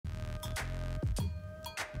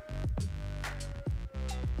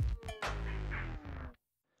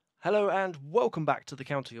Hello and welcome back to the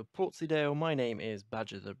County of Portsleydale. My name is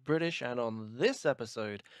Badger the British, and on this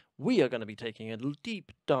episode, we are going to be taking a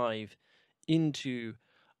deep dive into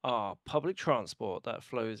our public transport that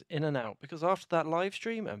flows in and out. Because after that live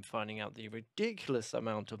stream and finding out the ridiculous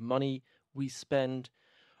amount of money we spend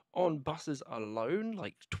on buses alone,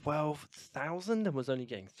 like 12,000, and was only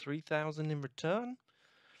getting 3,000 in return.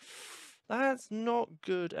 That's not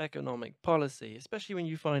good economic policy, especially when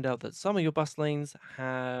you find out that some of your bus lanes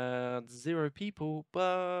had 0 people,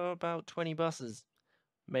 but about 20 buses.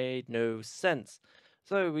 Made no sense.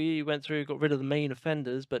 So we went through, got rid of the main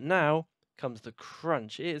offenders, but now comes the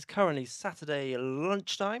crunch. It is currently Saturday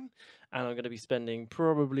lunchtime, and I'm going to be spending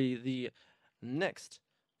probably the next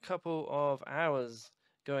couple of hours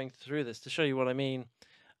going through this to show you what I mean.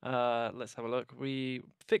 Let's have a look. We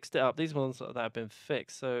fixed it up. These ones that have been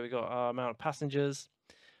fixed. So we got our amount of passengers.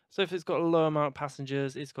 So if it's got a low amount of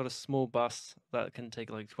passengers, it's got a small bus that can take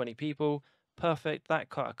like 20 people. Perfect. That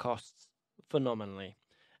cut our costs phenomenally.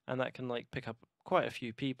 And that can like pick up quite a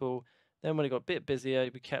few people. Then when it got a bit busier,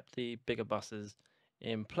 we kept the bigger buses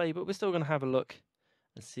in play, but we're still going to have a look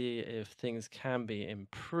and see if things can be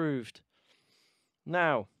improved.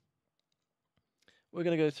 Now, we're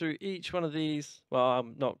going to go through each one of these. Well,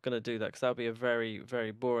 I'm not going to do that because that'll be a very,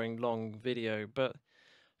 very boring, long video, but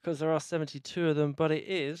because there are 72 of them, but it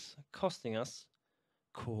is costing us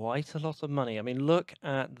quite a lot of money. I mean, look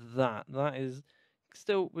at that. That is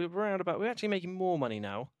still, we're actually making more money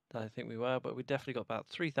now than I think we were, but we definitely got about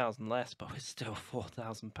 3,000 less, but we're still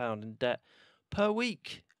 £4,000 in debt per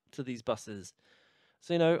week to these buses.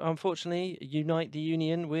 So, unfortunately, Unite the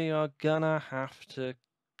Union, we are gonna have to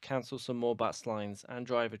cancel some more bus lines and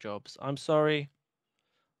driver jobs. I'm sorry.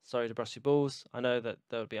 Sorry to bust your balls. I know that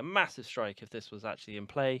there would be a massive strike if this was actually in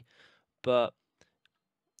play, but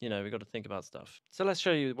we've got to think about stuff. So let's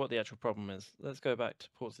show you what the actual problem is. Let's go back to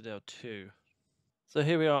Portsleydale 2. So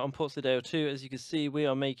here we are on Portsleydale 2. As you can see, we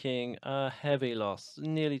are making a heavy loss,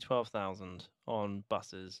 nearly 12,000 on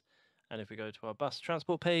buses. And if we go to our bus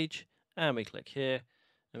transport page and we click here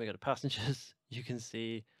and we go to passengers, you can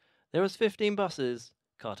see there was 15 buses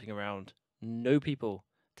carting around, no people.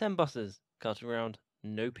 10 buses carting around,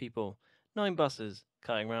 no people. 9 buses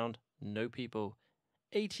carting around, no people.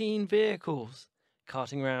 18 vehicles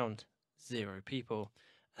carting around, 0 people.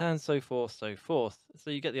 And so forth, so forth.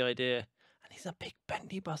 So you get the idea. And these are big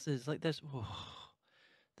bendy buses. Like this.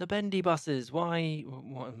 The bendy buses. Why?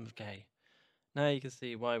 Okay. Now you can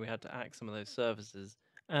see why we had to axe some of those services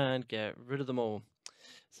and get rid of them all.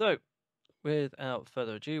 So, without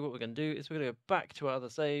further ado, what we're going to do is we're going to go back to our other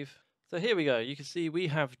save. So here we go. You can see we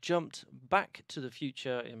have jumped back to the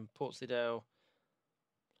future in Portsleydale,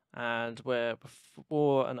 and where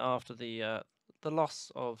before and after the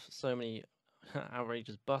loss of so many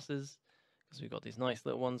outrageous buses, because we've got these nice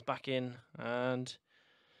little ones back in. And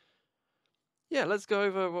yeah, let's go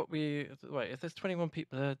over what we wait. If there's 21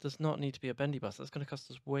 people, there does not need to be a bendy bus. That's going to cost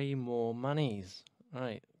us way more monies.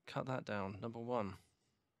 Right, cut that down. Number 1.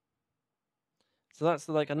 So that's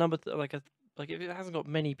like a number like if it hasn't got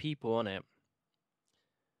many people on it,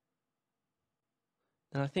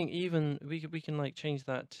 then I think even we can like change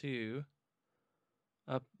that to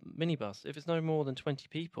a minibus. If it's no more than 20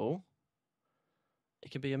 people,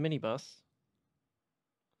 it can be a minibus.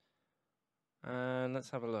 And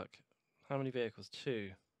let's have a look. How many vehicles?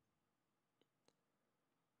 2.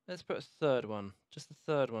 Let's put a third one. Just the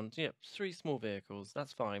third one. Yep, 3 small vehicles.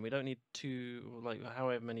 That's fine. We don't need 2, like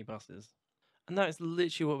however many buses. And that is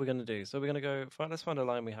literally what we're going to do. So we're going to go, let's find a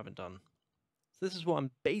line we haven't done. So this is what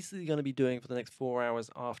I'm basically going to be doing for the next 4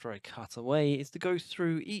 hours after I cut away, is to go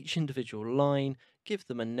through each individual line, give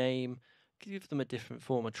them a name, give them a different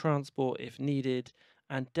form of transport if needed,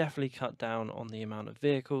 and definitely cut down on the amount of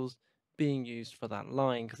vehicles being used for that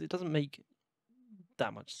line, because it doesn't make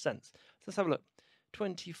that much sense. So let's have a look.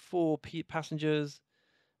 24 passengers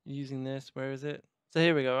using this. Where is it? So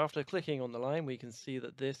here we go. After clicking on the line, we can see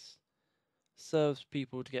that this serves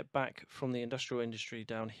people to get back from the industrial industry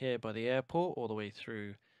down here by the airport all the way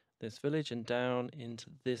through this village and down into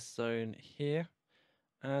this zone here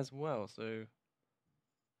as well. So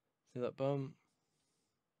see that bum?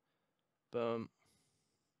 Bum.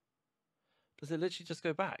 Does it literally just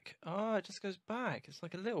go back? Ah, it just goes back. It's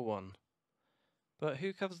like a little one. But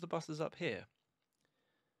who covers the buses up here?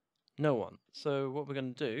 No one. So what we're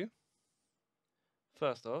going to do,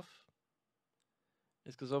 first off,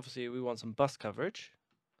 is because obviously we want some bus coverage.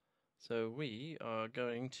 So we are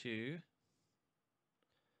going to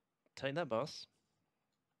take that bus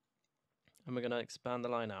and we're going to expand the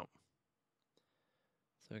line out.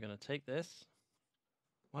 So we're going to take this.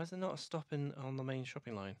 Why is there not a stop on the main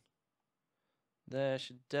shopping line? There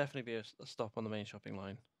should definitely be a stop on the main shopping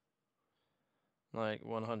line. Like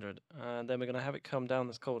 100. And then we're going to have it come down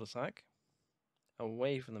this cul-de-sac,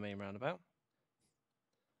 away from the main roundabout.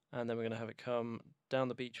 And then we're going to have it come down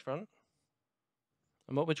the beachfront.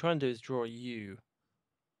 And what we're trying to do is draw a U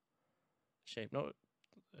shape, not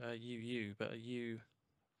a UU, but a U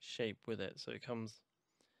shape with it. So it comes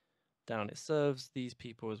down. It serves these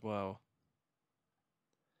people as well.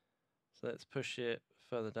 So let's push it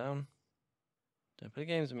further down. Don't play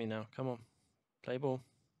games with me now. Come on. Play ball.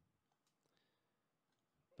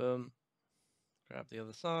 Boom. Grab the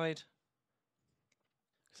other side.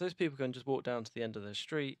 So those people can just walk down to the end of the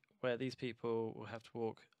street, where these people will have to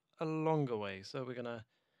walk a longer way. So we're going to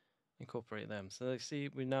incorporate them. So they see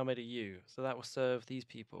we've now made a U. So that will serve these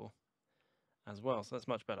people as well. So that's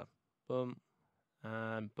much better. Boom.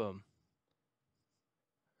 And boom.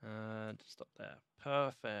 And stop there.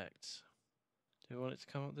 Perfect. Do we want it to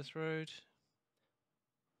come up this road?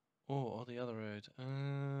 Or the other road?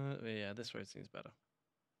 Yeah, this road seems better.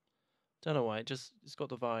 Don't know why, it's got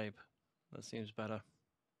the vibe. That seems better.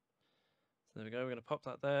 So there we go, we're going to pop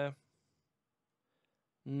that there.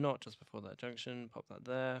 Not just before that junction, pop that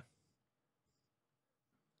there.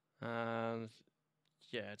 And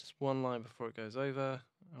yeah, just one line before it goes over,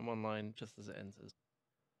 and one line just as it enters.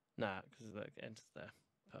 Nah, because it enters there.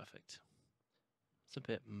 Perfect. It's a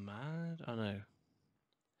bit mad, I know.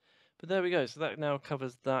 But there we go, so that now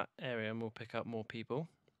covers that area, and we'll pick up more people.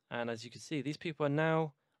 And as you can see, these people are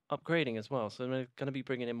now upgrading as well, so we're going to be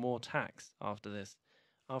bringing in more tax after this.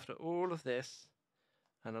 After all of this,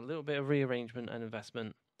 and a little bit of rearrangement and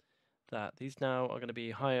investment, that these now are going to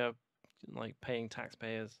be higher, like paying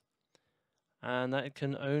taxpayers, and that it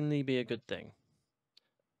can only be a good thing.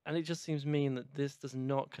 And it just seems mean that this does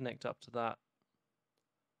not connect up to that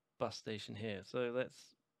bus station here. So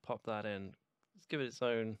let's pop that in. Let's give it its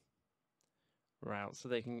own route so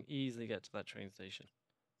they can easily get to that train station.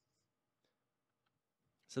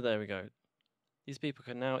 So there we go. These people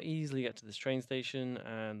can now easily get to this train station,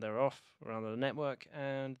 and they're off around the network,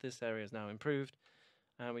 and this area is now improved.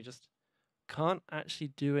 And we just can't actually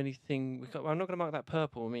do anything. I'm not going to mark that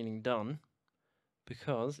purple, meaning done,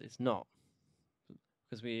 because it's not.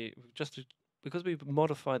 Because we've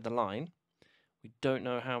modified the line, we don't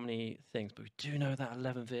know how many things, but we do know that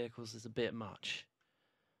 11 vehicles is a bit much.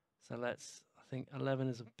 So I think 11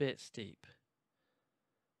 is a bit steep.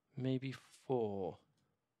 Maybe 4.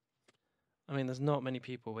 I mean, there's not many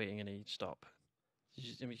people waiting at each stop.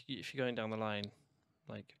 I mean, if you're going down the line,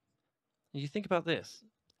 like, you think about this,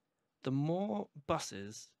 the more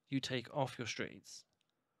buses you take off your streets,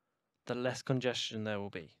 the less congestion there will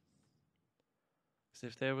be.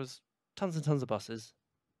 Because if there was tons and tons of buses,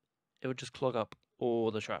 it would just clog up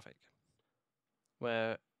all the traffic.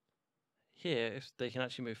 Where here, if they can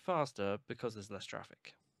actually move faster because there's less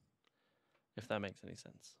traffic. If that makes any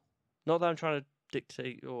sense. Not that I'm trying to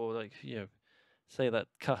dictate or say that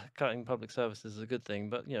cutting public services is a good thing,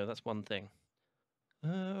 but that's one thing.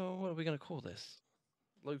 What are we going to call this?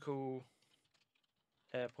 Local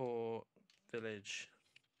airport village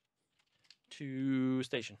to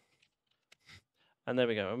station. And there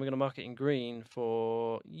we go. And we're going to mark it in green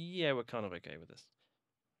for, we're kind of okay with this.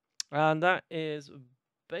 And that is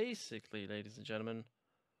basically, ladies and gentlemen,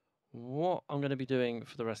 what I'm going to be doing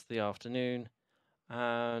for the rest of the afternoon.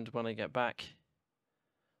 And when I get back,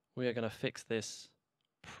 we are going to fix this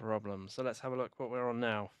problem. So let's have a look what we're on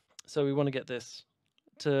now. So we want to get this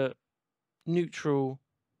to neutral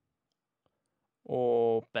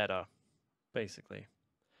or better, basically.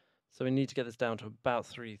 So we need to get this down to about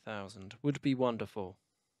 3,000. Would be wonderful.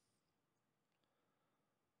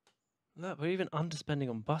 Look, we're even underspending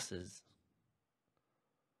on buses.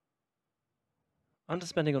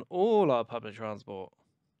 Underspending on all our public transport.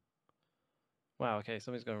 Wow, okay,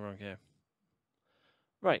 something's going wrong here.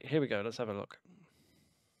 Right, here we go. Let's have a look.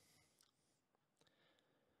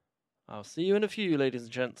 I'll see you in a few, ladies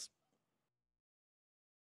and gents.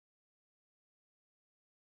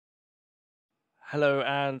 Hello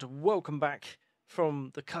and welcome back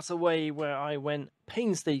from the cutaway where I went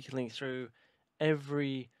painstakingly through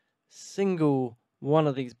every single one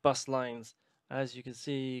of these bus lines. As you can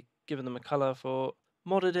see, given them a colour for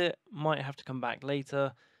modded it, might have to come back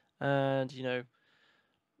later, and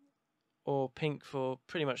or pink for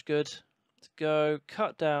pretty much good to go.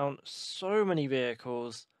 Cut down so many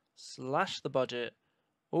vehicles, slash the budget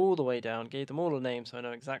all the way down, gave them all a name so I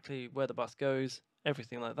know exactly where the bus goes,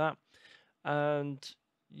 everything like that. And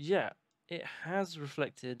yeah, it has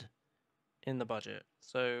reflected in the budget.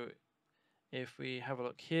 So if we have a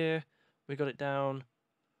look here, we got it down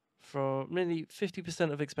from nearly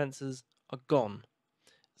 50% of expenses are gone.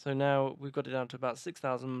 So now we've got it down to about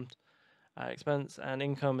 6,000 expense, and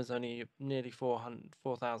income is only nearly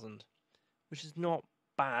 4,000, which is not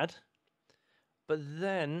bad. But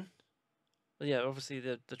then, yeah, obviously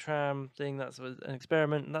the tram thing, that's an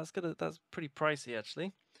experiment, and that's pretty pricey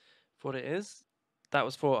actually for what it is. That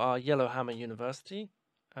was for our Yellowhammer University,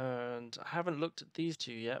 and I haven't looked at these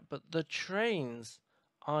two yet, but the trains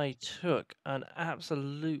I took an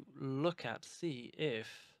absolute look at to see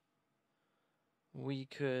if we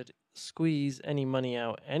could squeeze any money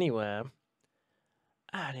out anywhere,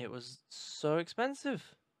 and it was so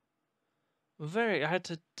expensive. I had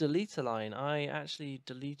to delete a line. I actually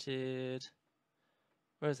deleted,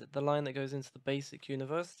 where is it? The line that goes into the basic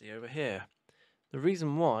university over here. The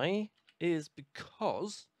reason why is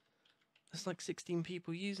because there's like 16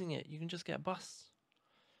 people using it. You can just get a bus.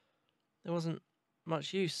 There wasn't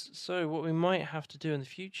much use. So what we might have to do in the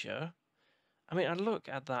future, I mean, I look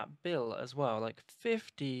at that bill as well, like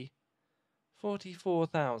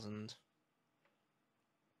 44,000.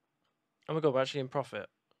 Oh my god, we're actually in profit.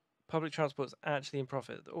 Public transport's actually in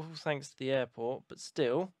profit, all thanks to the airport, but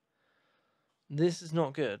still, this is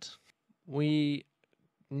not good. We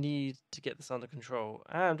need to get this under control,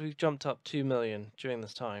 and we've jumped up 2 million during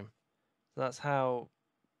this time. So that's how,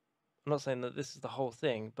 I'm not saying that this is the whole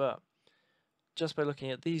thing, but just by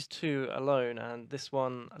looking at these two alone and this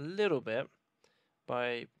one a little bit,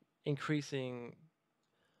 by increasing,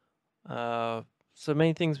 so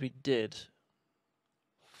main things we did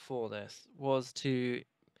for this was to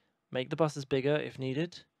make the buses bigger if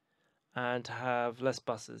needed, and to have less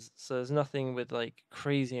buses. So there's nothing with like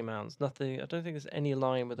crazy amounts. Nothing. I don't think there's any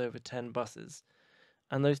line with over 10 buses,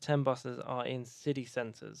 and those 10 buses are in city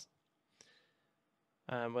centres,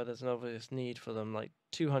 where there's an obvious need for them. Like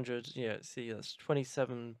 200. Yeah, see, that's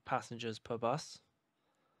 27 passengers per bus,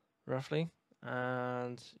 roughly,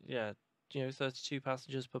 and yeah, 32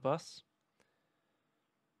 passengers per bus.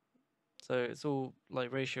 So it's all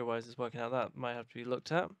like ratio-wise, it's working out. That might have to be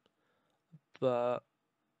looked at, but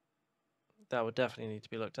that would definitely need to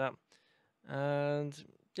be looked at. And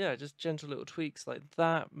yeah, just gentle little tweaks like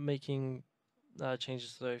that, making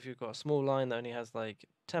changes. So if you've got a small line that only has like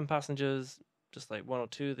 10 passengers, just like one or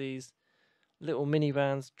two of these little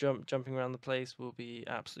minivans jumping around the place will be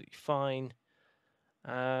absolutely fine.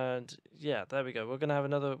 And yeah, there we go. We're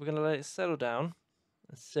gonna let it settle down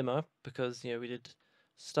and simmer, because we did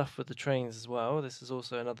stuff with the trains as well. This is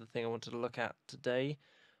also another thing I wanted to look at today,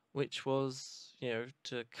 which was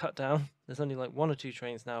to cut down. There's only like one or two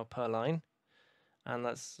trains now per line, and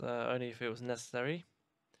that's only if it was necessary.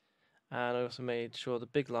 And I also made sure the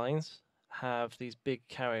big lines have these big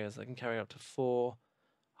carriers that can carry up to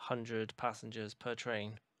 400 passengers per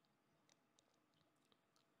train.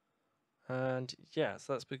 And yeah,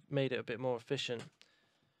 so that's made it a bit more efficient.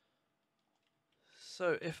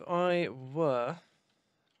 So if I were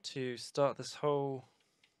to start this whole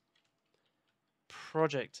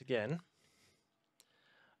project again,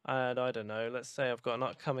 and I don't know, let's say I've got an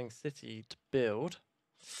upcoming city to build,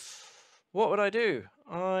 what would I do?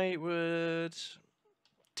 I would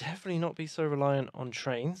definitely not be so reliant on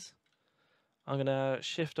trains. I'm going to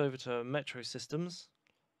shift over to metro systems,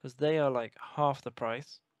 because they are like half the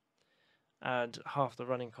price and half the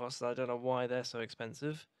running costs. I don't know why they're so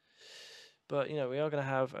expensive. But we are going to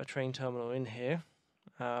have a train terminal in here,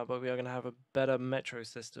 but we are going to have a better metro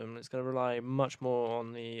system. It's going to rely much more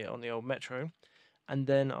on the old metro, and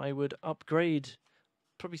then I would upgrade,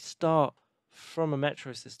 probably start from a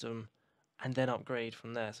metro system, and then upgrade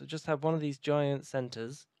from there. So just have one of these giant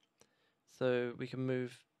centers, so we can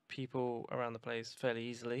move people around the place fairly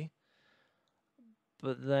easily.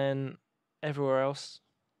 But then everywhere else,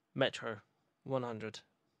 metro, 100,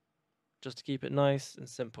 just to keep it nice and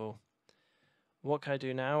simple. What can I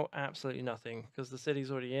do now? Absolutely nothing, because the city's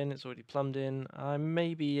already in, it's already plumbed in. I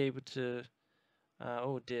may be able to,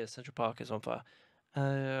 oh dear, Central Park is on fire.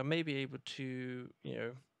 I may be able to,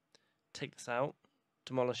 take this out,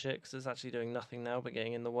 demolish it, because it's actually doing nothing now but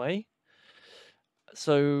getting in the way.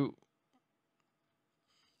 So,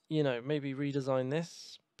 maybe redesign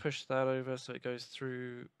this, push that over so it goes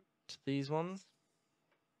through to these ones.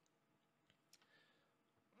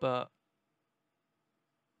 But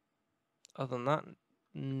other than that,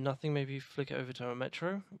 nothing. Maybe flick it over to a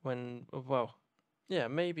metro when, well, yeah,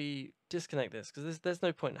 maybe disconnect this, because there's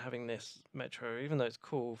no point in having this metro, even though it's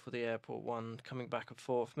cool for the airport one coming back and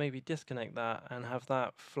forth. Maybe disconnect that and have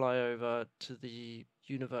that fly over to the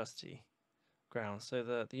university grounds, so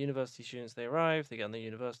that the university students, they arrive, they get on the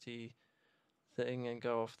university thing and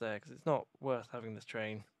go off there, because it's not worth having this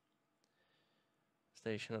train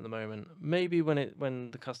station at the moment. Maybe when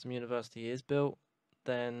the custom university is built,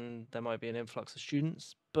 then there might be an influx of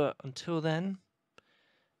students. But until then,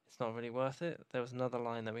 it's not really worth it. There was another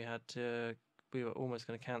line that we were almost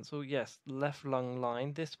going to cancel. Yes, left lung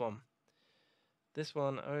line, this one. This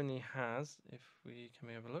one only has, can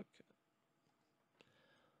we have a look?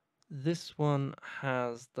 This one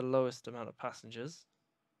has the lowest amount of passengers.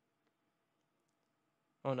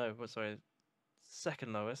 Oh no, sorry,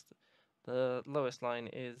 second lowest. The lowest line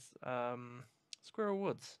is Squirrel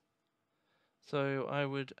Woods. So I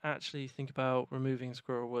would actually think about removing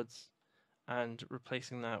Squirrel Woods and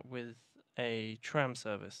replacing that with a tram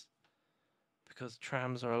service, because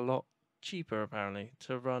trams are a lot cheaper apparently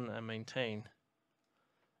to run and maintain,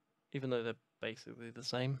 even though they're basically the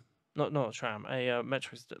same. Not a tram, a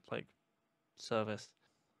metro like service.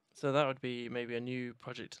 So that would be maybe a new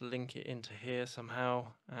project to link it into here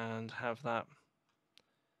somehow and have that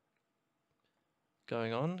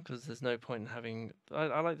going on, because there's no point in having.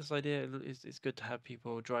 I like this idea. It's good to have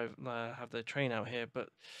people have their train out here, but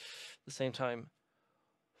at the same time,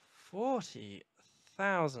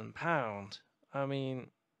 £40,000. I mean,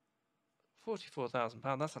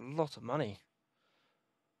 £44,000. That's a lot of money.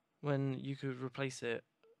 When you could replace it,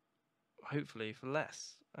 hopefully, for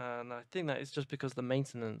less. And I think that is just because the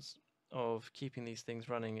maintenance of keeping these things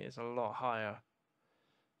running is a lot higher.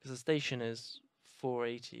 Because the station is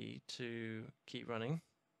 £480 to keep running,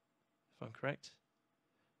 if I'm correct.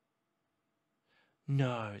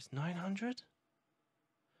 No, it's 900.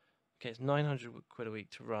 Okay, it's 900 quid a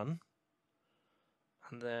week to run,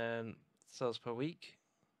 and then sales per week.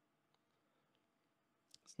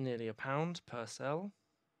 It's nearly £1 per cell,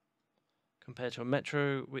 compared to a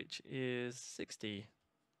metro, which is 60.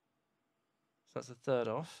 So that's a third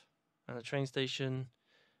off, and a train station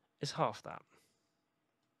is half that.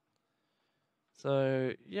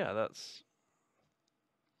 So yeah, that's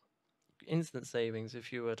instant savings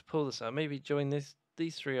if you were to pull this out. Maybe join these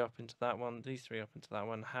three up into that one, these three up into that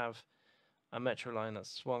one, have a metro line that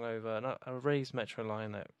swung over, a raised metro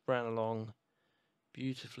line that ran along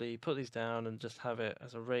beautifully, put these down and just have it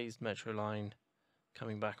as a raised metro line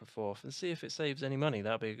coming back and forth, and see if it saves any money.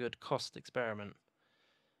 That'll be a good cost experiment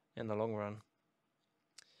in the long run.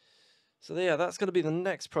 So yeah, that's going to be the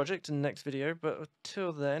next project in the next video, but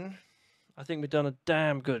until then, I think we've done a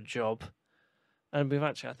damn good job. And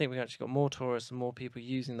I think we've actually got more tourists and more people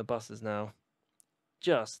using the buses now.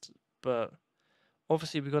 But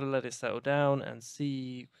obviously we've got to let it settle down and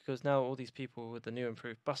see, because now all these people with the new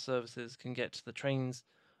improved bus services can get to the trains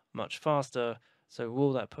much faster. So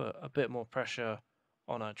will that put a bit more pressure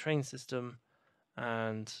on our train system,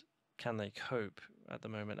 and can they cope at the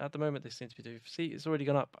moment? At the moment they seem to be doing. See, it's already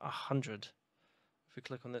gone up 100. If we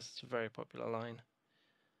click on this, it's a very popular line.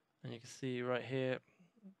 And you can see right here,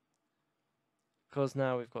 because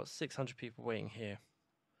now we've got 600 people waiting here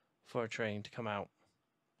for a train to come out,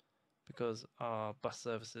 because our bus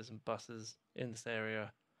services and buses in this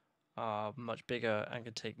area are much bigger and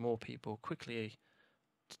can take more people quickly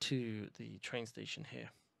to the train station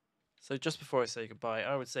here. So just before I say goodbye,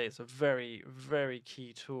 I would say it's a very, very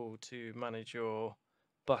key tool to manage your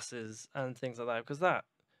buses and things like that, because that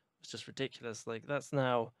was just ridiculous. Like that's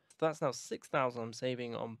now 6,000 I'm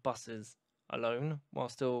saving on buses alone, while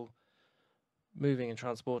still moving and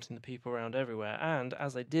transporting the people around everywhere. And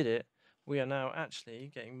as I did it, we are now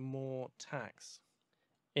actually getting more tax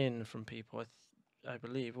in from people. I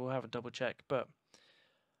believe we'll have a double check, but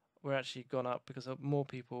we're actually gone up because more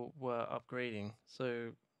people were upgrading.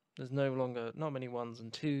 So there's no longer not many ones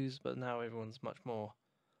and twos, but now everyone's much more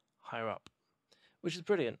higher up, which is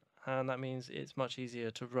brilliant. And that means it's much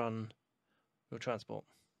easier to run your transport.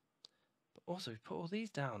 But also, we put all these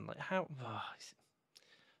down. Like how?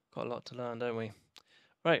 Got a lot to learn, don't we?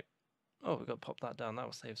 Right. Oh, we've got to pop that down. That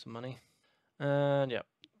will save some money. And yeah,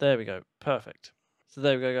 there we go. Perfect. So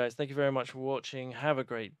there we go, guys. Thank you very much for watching. Have a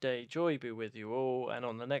great day. Joy be with you all. And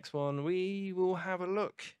on the next one, we will have a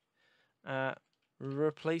look at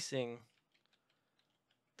replacing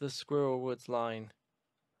the Squirrel Woods line,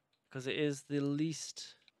 because it is the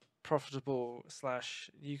least profitable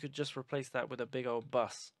 / you could just replace that with a big old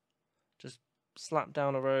bus. Just slap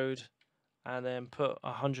down a road and then put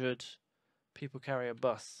 100 people carry a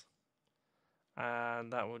bus,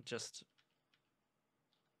 and that would just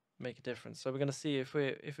make a difference. So we're going to see if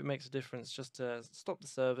it makes a difference, just to stop the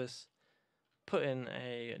service, put in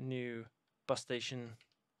a new bus station,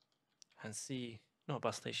 and see, not a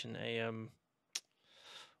bus station, a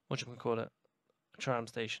what do you call it, a tram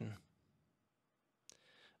station.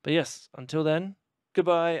 But yes, until then,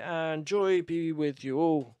 goodbye and joy be with you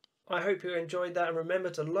all. I hope you enjoyed that, and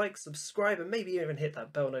remember to like, subscribe, and maybe even hit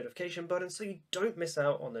that bell notification button so you don't miss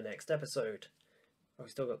out on the next episode. I've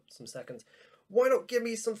still got some seconds. Why not give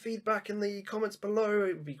me some feedback in the comments below?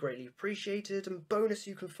 It would be greatly appreciated. And bonus,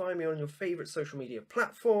 you can find me on your favourite social media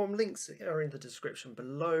platform. Links are in the description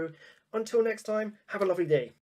below. Until next time, have a lovely day.